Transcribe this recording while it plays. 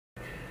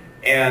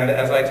And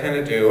as I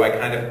tend to do, I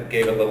kind of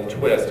gave it a little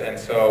twist. And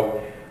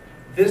so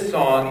this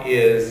song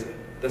is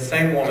the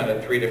same woman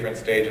at 3 different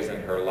stages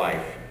in her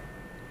life,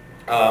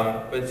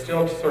 but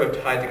still sort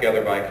of tied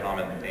together by a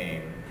common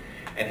theme.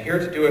 And here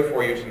to do it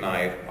for you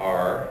tonight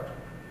are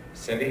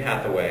Cindy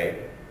Hathaway,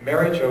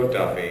 Mary Jo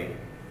Duffy,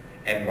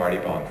 and Marty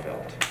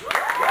Bongfeldt.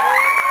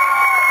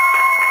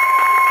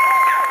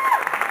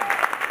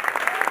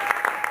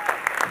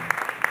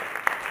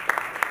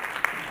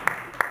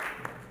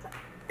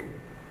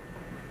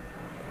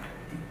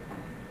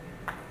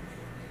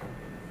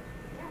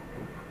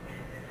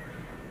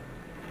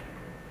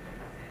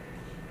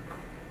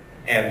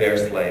 And their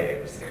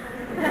slaves.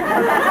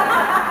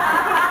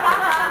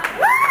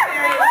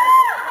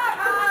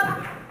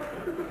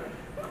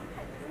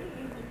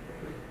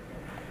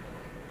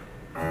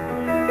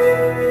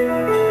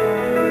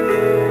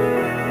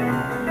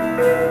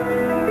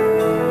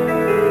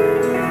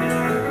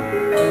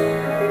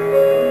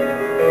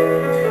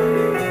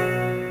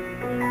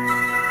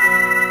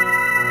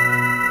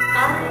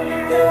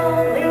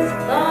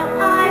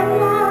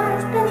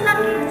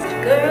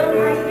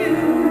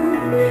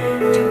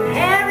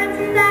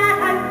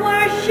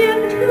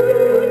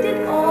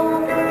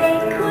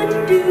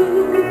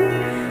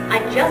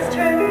 Just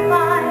turned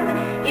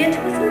 5, it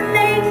was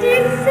late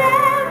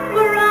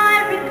December,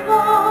 I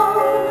recall.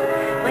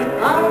 My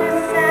father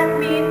sat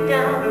me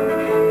down,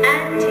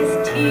 and his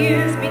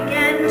tears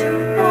began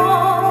to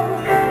fall.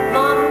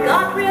 Mom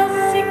got real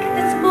sick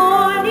this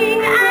morning,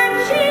 and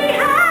she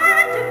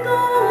had to go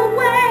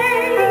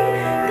away.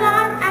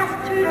 God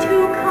asked her to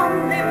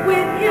come live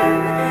with him,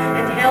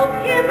 and help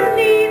him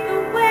lead the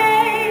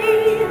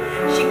way.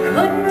 She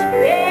couldn't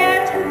bear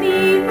to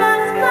leave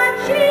us, but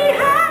she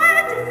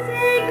had to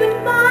say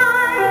goodbye.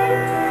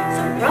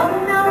 So from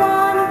now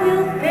on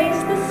we'll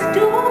face the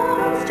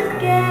storms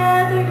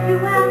together, you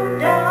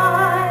and I.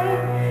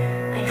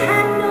 I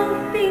had no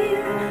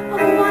fear of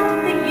what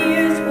the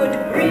years would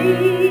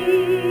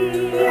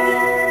bring,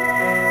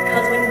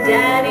 'cause when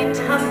Daddy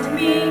tucked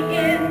me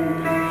in,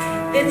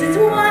 this is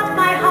what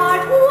my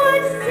heart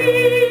would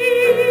see.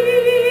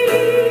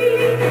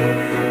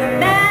 The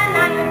man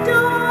I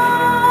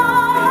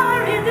adore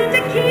isn't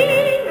a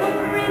king or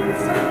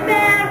prince or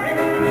baron,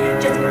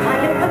 just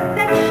quiet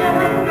perfection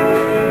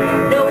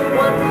no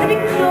one could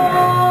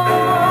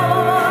ignore.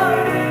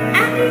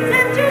 And he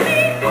said to me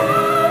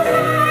all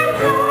night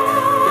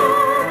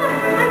long,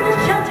 I will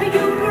shelter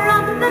you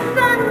from the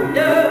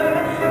thunder.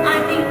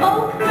 I'm the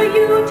oak for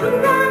you to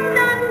run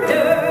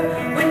under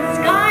when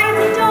skies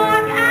are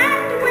dark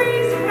and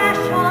waves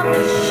crash on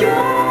the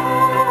shore.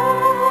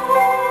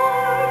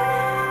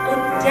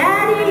 Oh,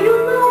 Daddy,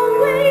 you'll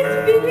always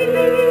be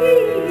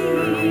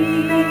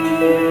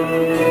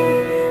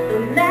the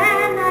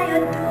man I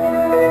adore.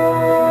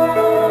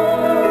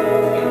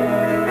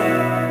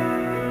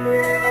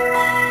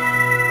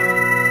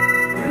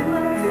 Grew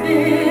up,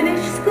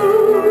 finished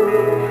school,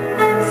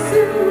 and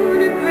soon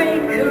a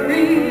great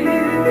career.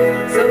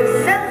 So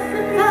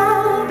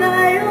self-involved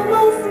I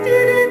almost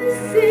didn't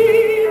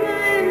see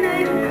my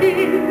native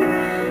peer.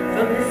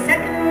 From the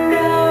second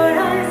hour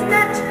I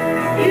met,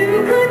 you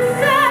could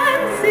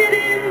sense it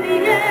in the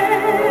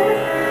air.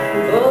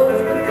 Both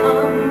were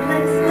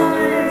complex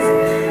lives,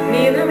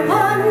 neither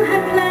one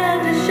had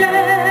planned to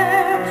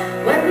share.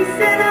 When we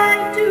said I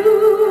do,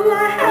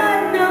 I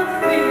had no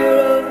fear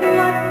of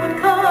what would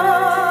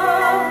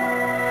come.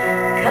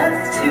 'Cause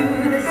to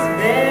this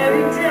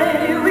very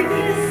day we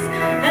kiss,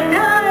 and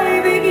I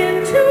begin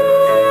to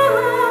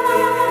love.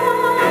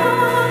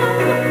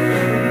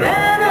 The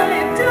man I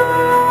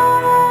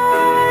adore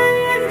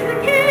is the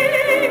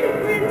king,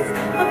 prince,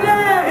 a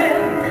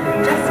baron,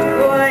 just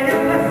quiet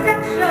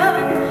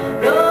perfection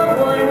no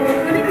one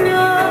could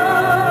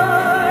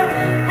ignore.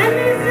 And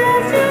he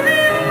says to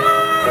me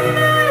all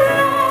night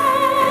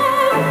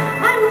long,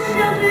 I will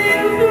shelter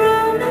you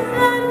from the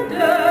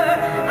thunder.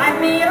 I'm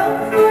the oak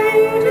for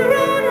you to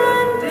run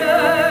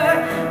under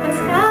when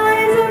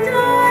skies are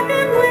dark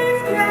and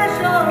waves crash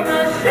on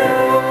the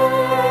shore.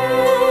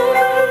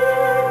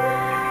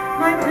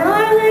 My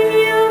darling,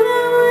 you'll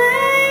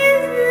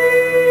always be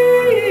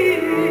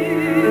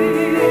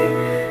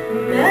the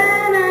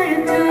man I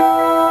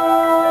adore.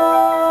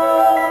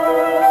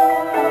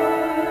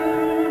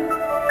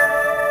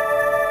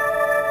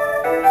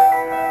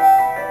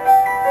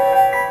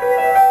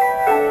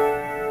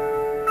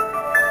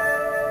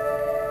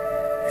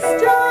 The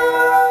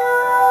stars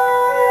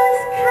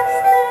cast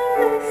their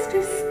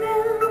luster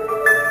spell,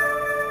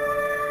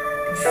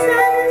 and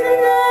sent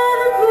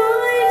another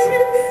boy to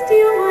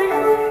steal my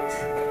heart.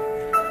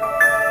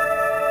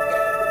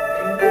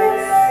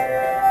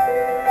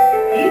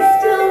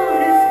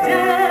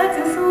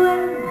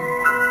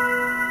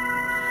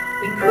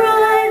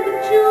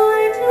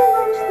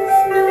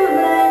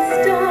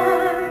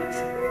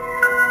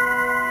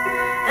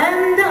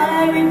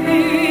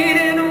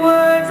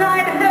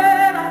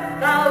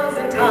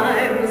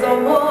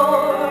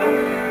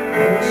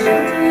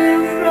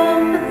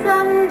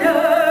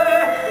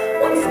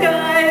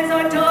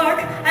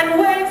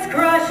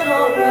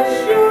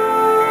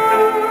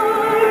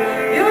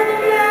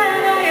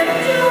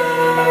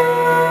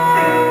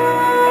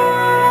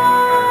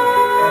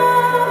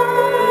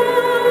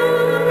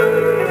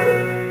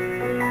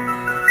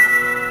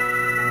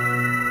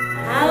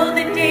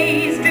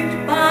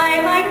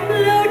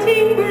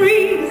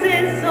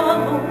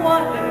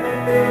 one.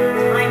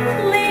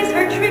 Time plays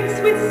her tricks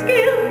with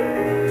skill.